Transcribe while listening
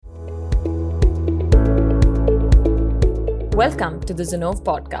Welcome to the Zenove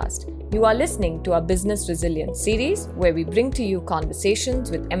podcast. You are listening to our Business Resilience series, where we bring to you conversations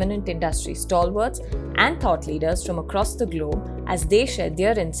with eminent industry stalwarts and thought leaders from across the globe as they share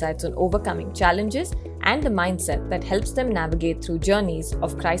their insights on overcoming challenges and the mindset that helps them navigate through journeys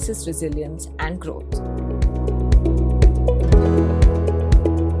of crisis resilience and growth.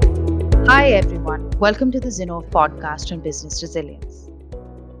 Hi everyone, welcome to the Zenove podcast on business resilience.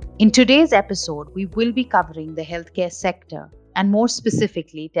 In today's episode, we will be covering the healthcare sector and more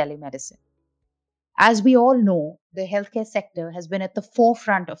specifically telemedicine. As we all know, the healthcare sector has been at the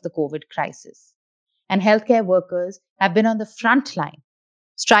forefront of the COVID crisis, and healthcare workers have been on the front line,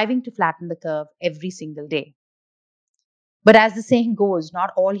 striving to flatten the curve every single day. But as the saying goes,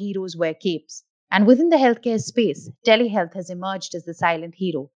 not all heroes wear capes, and within the healthcare space, telehealth has emerged as the silent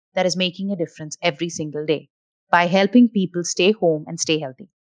hero that is making a difference every single day by helping people stay home and stay healthy.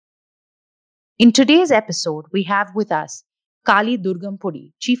 In today's episode, we have with us Kali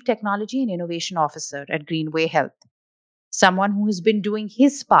Durgampudi, Chief Technology and Innovation Officer at Greenway Health, someone who has been doing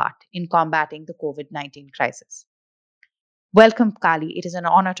his part in combating the COVID-19 crisis. Welcome, Kali. It is an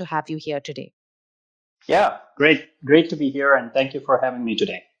honor to have you here today. Yeah, great to be here, and thank you for having me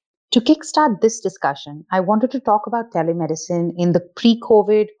today. To kickstart this discussion, I wanted to talk about telemedicine in the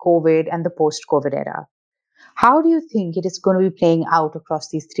pre-COVID, COVID, and the post-COVID era. How do you think it is going to be playing out across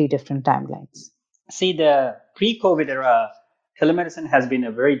these three different timelines? See, the pre-COVID era, telemedicine has been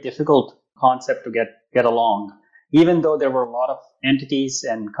a very difficult concept to get along. Even though there were a lot of entities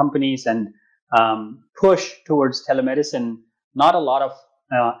and companies and push towards telemedicine, not a lot of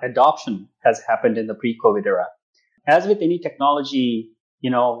adoption has happened in the pre-COVID era. As with any technology,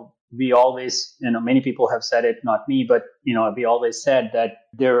 we always, many people have said it, not me, but, we always said that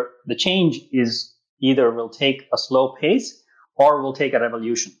the change is either will take a slow pace or will take a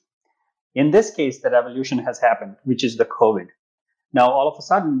revolution. In this case, the revolution has happened, which is the COVID. Now, all of a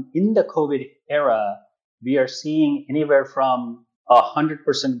sudden, in the COVID era, we are seeing anywhere from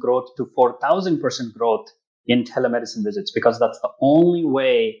 100% growth to 4,000% growth in telemedicine visits, because that's the only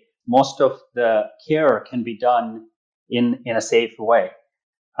way most of the care can be done in a safe way.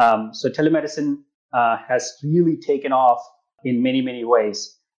 So telemedicine has really taken off in many, many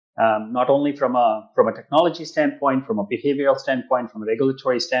ways. Not only from a technology standpoint, from a behavioral standpoint, from a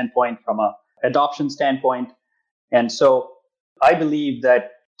regulatory standpoint, from a adoption standpoint. And so I believe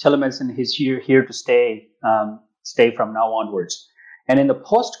that telemedicine is here to stay from now onwards. And in the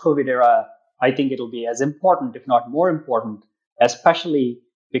post-COVID era, I think it'll be as important, if not more important, especially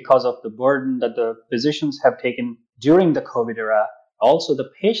because of the burden that the physicians have taken during the COVID era. Also, the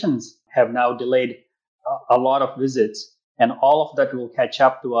patients have now delayed a lot of visits. And all of that will catch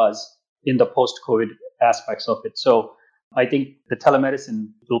up to us in the post-COVID aspects of it. So I think the telemedicine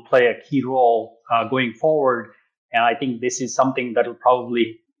will play a key role going forward. And I think this is something that will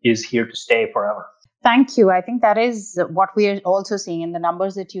probably is here to stay forever. Thank you. I think that is what we are also seeing. And the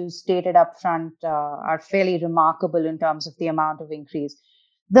numbers that you stated up front are fairly remarkable in terms of the amount of increase.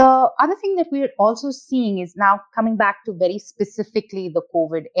 The other thing that we're also seeing is now coming back to very specifically the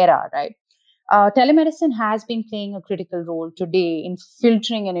COVID era, right? Telemedicine has been playing a critical role today in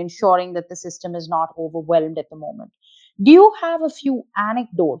filtering and ensuring that the system is not overwhelmed at the moment. Do you have a few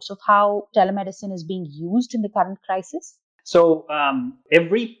anecdotes of how telemedicine is being used in the current crisis? So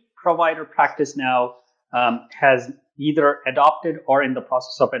every provider practice now has either adopted or in the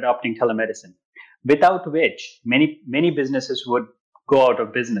process of adopting telemedicine, without which many businesses would go out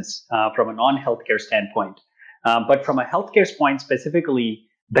of business from a non-healthcare standpoint. But from a healthcare point specifically,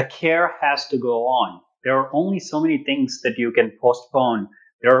 the care has to go on. There are only so many things that you can postpone.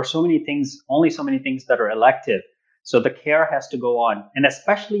 There are only so many things that are elective. So the care has to go on. And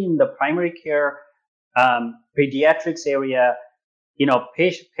especially in the primary care, pediatrics area,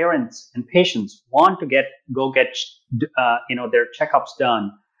 parents and patients want to get their checkups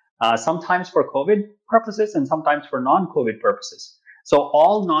done, sometimes for COVID purposes and sometimes for non-COVID purposes. So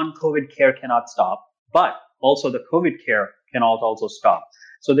all non-COVID care cannot stop, but also the COVID care cannot also stop.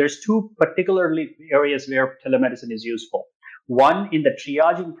 So there's two particularly areas where telemedicine is useful. One, in the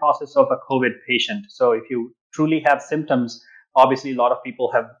triaging process of a COVID patient. So if you truly have symptoms, obviously a lot of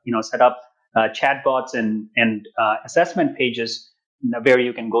people have set up chatbots and assessment pages where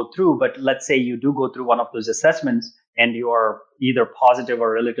you can go through. But let's say you do go through one of those assessments and you are either positive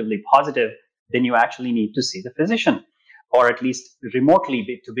or relatively positive, then you actually need to see the physician, or at least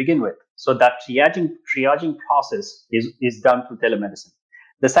remotely to begin with. So that triaging process is done through telemedicine.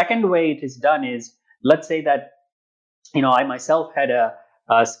 The second way it is done is, let's say that, I myself had a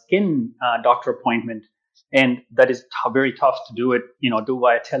skin doctor appointment, and that is very tough to do it, do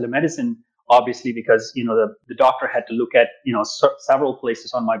via telemedicine. obviously, because, the doctor had to look at, several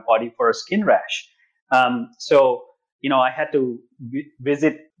places on my body for a skin rash. So, I had to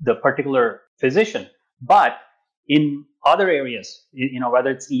visit the particular physician. But in other areas,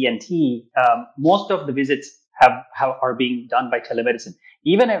 whether it's ENT, most of the visits are being done by telemedicine.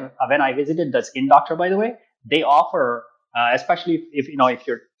 Even when I visited the skin doctor, by the way, they offer, especially if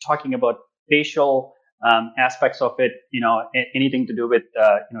you're talking about facial aspects of it, anything to do with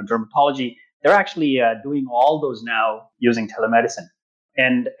dermatology, they're actually doing all those now using telemedicine.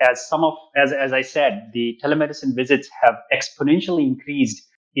 And as I said, the telemedicine visits have exponentially increased,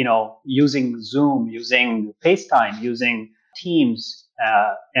 using Zoom, using FaceTime, using Teams,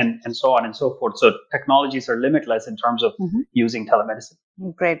 and so on and so forth. So technologies are limitless in terms of using telemedicine.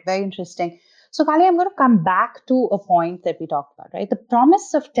 Great, very interesting. So, Kali, I'm going to come back to a point that we talked about, right? The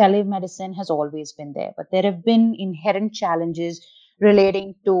promise of telemedicine has always been there, but there have been inherent challenges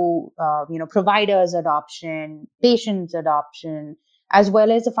relating to, providers' adoption, patients' adoption, as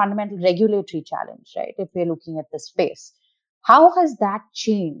well as a fundamental regulatory challenge, right? If we're looking at this space, how has that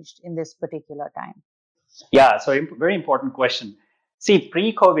changed in this particular time? Yeah, so very important question. See,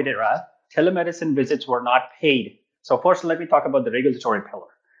 pre-COVID era, telemedicine visits were not paid. So first, let me talk about the regulatory pillar.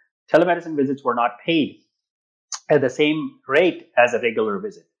 Telemedicine visits were not paid at the same rate as a regular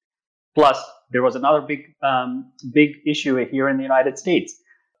visit. Plus, there was another big issue here in the United States.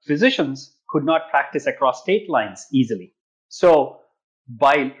 Physicians could not practice across state lines easily. So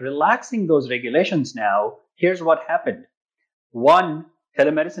by relaxing those regulations now, here's what happened. One,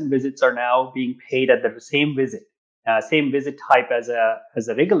 telemedicine visits are now being paid at the same visit type as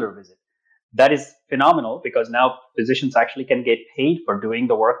a regular visit. That is phenomenal because now physicians actually can get paid for doing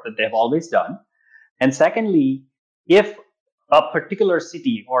the work that they've always done. And secondly, if a particular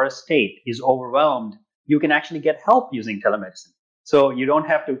city or a state is overwhelmed, you can actually get help using telemedicine. So you don't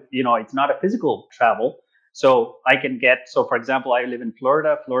have to, it's not a physical travel. So for example, I live in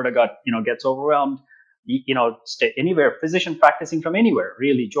Florida. Florida gets overwhelmed. Stay anywhere, physician practicing from anywhere,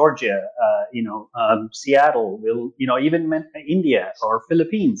 really, Georgia, Seattle, even India or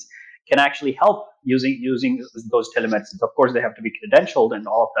Philippines can actually help using those telemedicines. Of course, they have to be credentialed and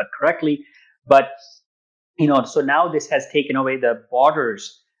all of that correctly. But, so now this has taken away the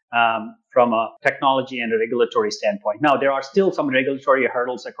borders from a technology and a regulatory standpoint. Now, there are still some regulatory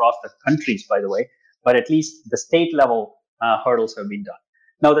hurdles across the countries, by the way, but at least the state level hurdles have been done.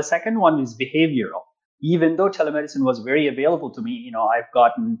 Now, the second one is behavioral. Even though telemedicine was very available to me, I've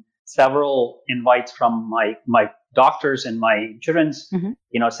gotten several invites from my doctors and my insurance,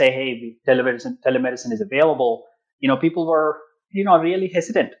 say, hey, telemedicine is available. People were, really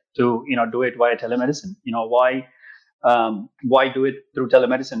hesitant to, do it via telemedicine. Why do it through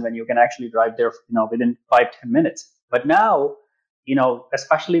telemedicine when you can actually drive there, within 5-10 minutes? But now,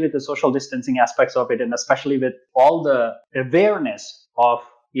 especially with the social distancing aspects of it, and especially with all the awareness of,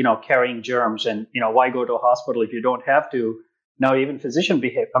 carrying germs and, why go to a hospital if you don't have to? Now, even patient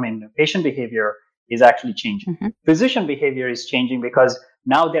behavior is actually changing. Physician behavior is changing because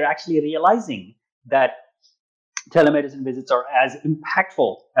now they're actually realizing that telemedicine visits are as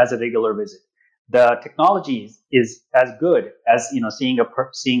impactful as a regular visit. The technology is as good as, seeing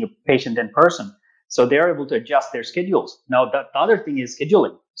a patient in person. So they're able to adjust their schedules. Now, the other thing is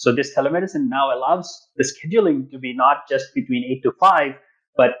scheduling. So this telemedicine now allows the scheduling to be not just between 8 to 5,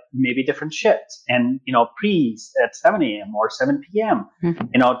 but maybe different shifts and, pre's at 7 a.m. or 7 p.m.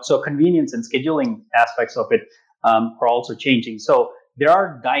 So convenience and scheduling aspects of it are also changing. So there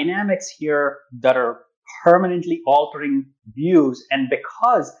are dynamics here that are permanently altering views. And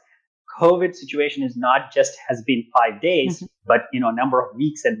because COVID situation is not just has been 5 days, but, a number of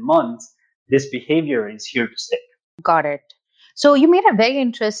weeks and months, this behavior is here to stay. Got it. So you made a very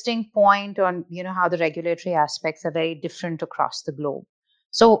interesting point on, how the regulatory aspects are very different across the globe.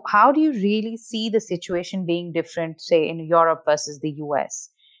 So how do you really see the situation being different, say, in Europe versus the US?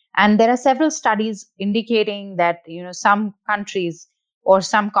 And there are several studies indicating that, some countries or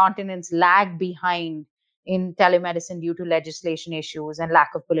some continents lag behind in telemedicine due to legislation issues and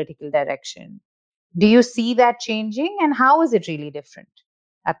lack of political direction. Do you see that changing, and how is it really different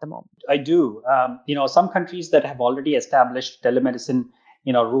at the moment? I do. Some countries that have already established telemedicine,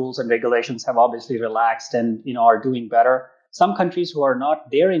 rules and regulations have obviously relaxed and, are doing better. Some countries who are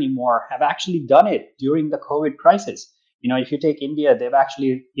not there anymore have actually done it during the COVID crisis. If you take India, they've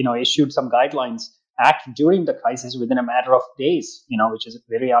actually, issued some guidelines during the crisis within a matter of days, which is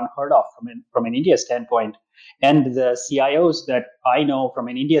very unheard of from an India standpoint. And the CIOs that I know from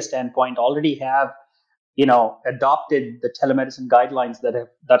an India standpoint already have, adopted the telemedicine guidelines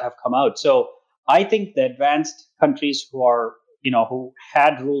that have come out. So I think the advanced countries who are who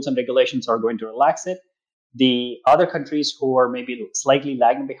had rules and regulations are going to relax it. The other countries who are maybe slightly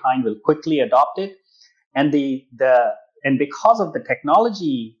lagging behind will quickly adopt it. And and because of the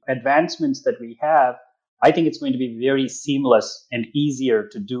technology advancements that we have, I think it's going to be very seamless and easier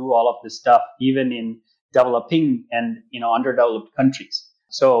to do all of this stuff, even in developing and underdeveloped countries.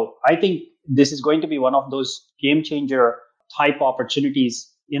 So I think this is going to be one of those game changer type opportunities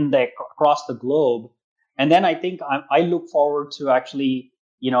across the globe. And then I think I look forward to actually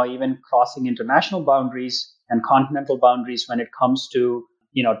even crossing international boundaries and continental boundaries when it comes to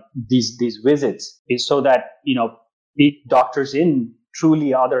these visits, is so that the doctors in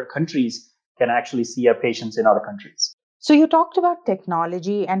truly other countries can actually see our patients in other countries. So you talked about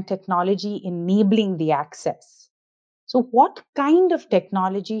technology and technology enabling the access. So what kind of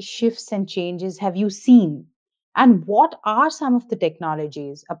technology shifts and changes have you seen? And what are some of the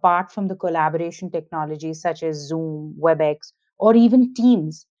technologies, apart from the collaboration technologies such as Zoom, WebEx, or even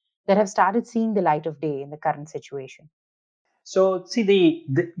Teams, that have started seeing the light of day in the current situation? So see,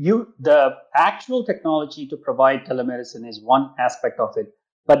 the actual technology to provide telemedicine is one aspect of it,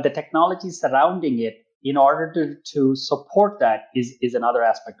 but the technology surrounding it in order to support that is another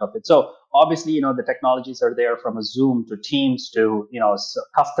aspect of it. So obviously, the technologies are there, from a Zoom to Teams to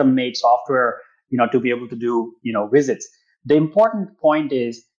custom made software, to be able to do visits. The important point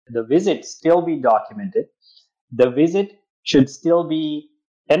is the visit still be documented. The visit should still be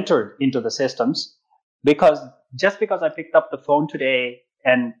entered into the systems, because just because I picked up the phone today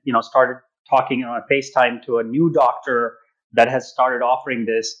and started talking on FaceTime to a new doctor that has started offering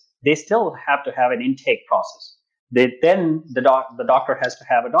this, they still have to have an intake process. Then the doctor has to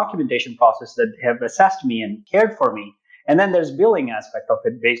have a documentation process that they have assessed me and cared for me, and then there's billing aspect of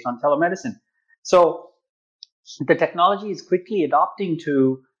it based on telemedicine. So the technology is quickly adopting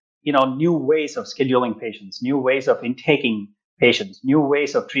to new ways of scheduling patients, new ways of intaking patients, new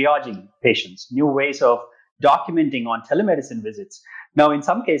ways of triaging patients, new ways of documenting on telemedicine visits. Now, in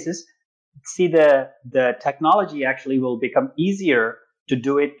some cases, see, the technology actually will become easier to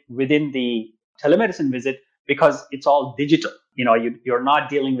do it within the telemedicine visit, because it's all digital. You're not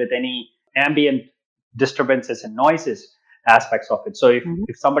dealing with any ambient disturbances and noises aspects of it. So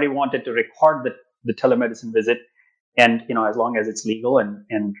if somebody wanted to record the telemedicine visit, and as long as it's legal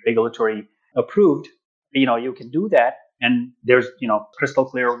and regulatory approved, you can do that. And there's crystal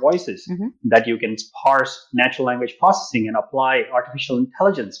clear voices that you can parse natural language processing and apply artificial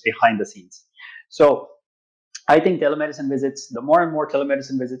intelligence behind the scenes. So I think telemedicine visits, the more and more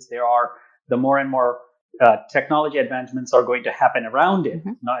telemedicine visits there are, the more and more technology advancements are going to happen around it,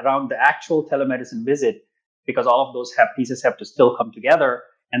 not around the actual telemedicine visit, because all of those pieces have to still come together,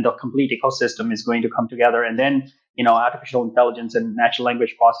 and the complete ecosystem is going to come together. And then artificial intelligence and natural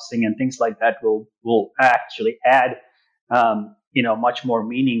language processing and things like that will actually add much more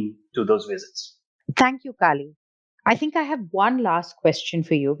meaning to those visits. Thank you, Kali. I think I have one last question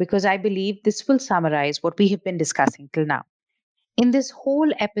for you, because I believe this will summarize what we have been discussing till now. In this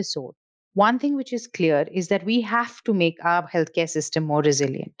whole episode, one thing which is clear is that we have to make our healthcare system more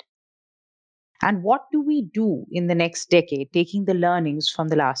resilient. And what do we do in the next decade, taking the learnings from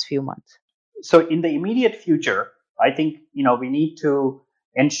the last few months? So in the immediate future, I think we need to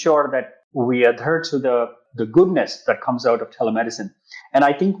ensure that we adhere to the goodness that comes out of telemedicine. And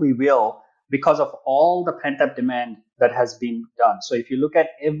I think we will, because of all the pent-up demand that has been done. So if you look at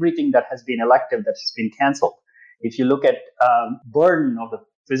everything that has been elective, that has been canceled, if you look at burden of the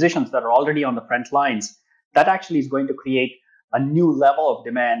physicians that are already on the front lines, that actually is going to create a new level of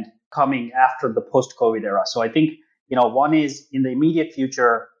demand coming after the post-COVID era. So I think, one is, in the immediate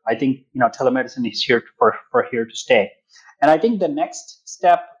future, I think, telemedicine is here here to stay. And I think the next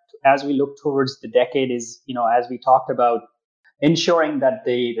step as we look towards the decade is, as we talked about, ensuring that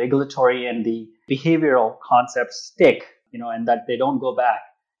the regulatory and the behavioral concepts stick, and that they don't go back.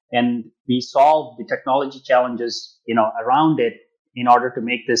 And we solve the technology challenges, around it, in order to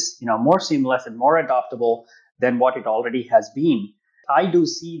make this, more seamless and more adoptable than what it already has been. I do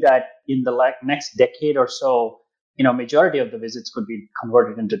see that in the next decade or so, majority of the visits could be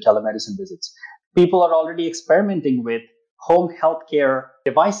converted into telemedicine visits. People are already experimenting with home healthcare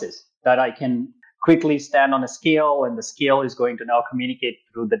devices that I can quickly stand on a scale, and the scale is going to now communicate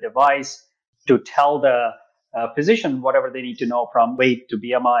through the device to tell the physician whatever they need to know, from weight to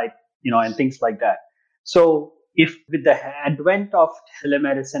BMI, and things like that. So if with the advent of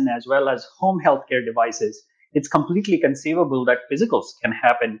telemedicine as well as home healthcare devices, it's completely conceivable that physicals can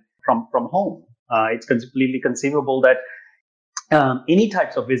happen from home. It's completely conceivable that any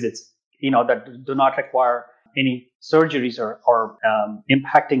types of visits, that do not require any surgeries or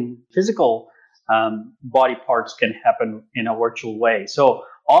impacting physical body parts can happen in a virtual way. So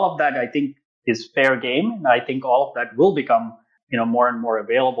all of that, I think, is fair game, and I think all of that will become more and more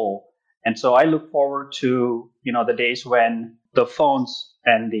available. And so I look forward to the days when the phones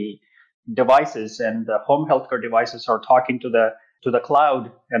and the devices and the home healthcare devices are talking to the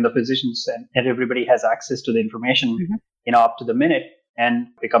cloud, and the physicians and everybody has access to the information up to the minute, and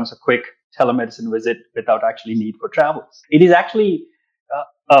becomes a quick telemedicine visit without actually need for travel. It is actually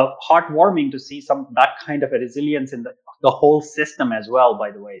heartwarming to see that kind of a resilience in the whole system as well,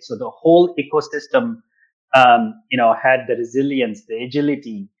 by the way. So the whole ecosystem had the resilience, the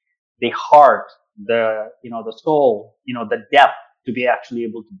agility, the heart, the soul, the depth to be actually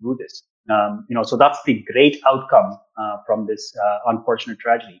able to do this. So that's the great outcome from this unfortunate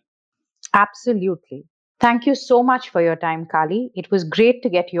tragedy. Absolutely. Thank you so much for your time, Kali. It was great to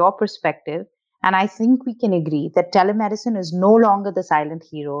get your perspective. And I think we can agree that telemedicine is no longer the silent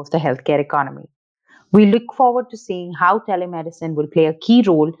hero of the healthcare economy. We look forward to seeing how telemedicine will play a key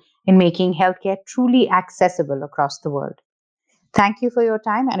role in making healthcare truly accessible across the world. Thank you for your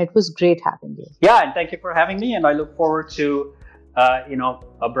time, and it was great having you. Yeah, and thank you for having me. And I look forward to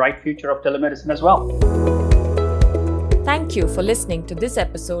a bright future of telemedicine as well. Thank you for listening to this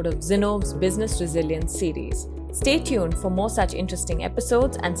episode of Zinnov's Business Resilience series. Stay tuned for more such interesting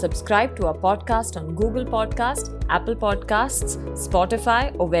episodes and subscribe to our podcast on Google Podcast, Apple Podcasts,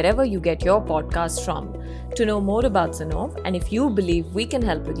 Spotify, or wherever you get your podcasts from. To know more about Zinnov, and if you believe we can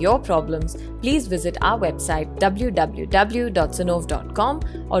help with your problems, please visit our website www.zinnov.com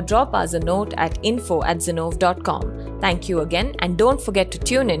or drop us a note at info@zinnov.com. Thank you again, and don't forget to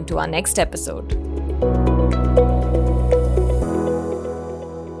tune in to our next episode.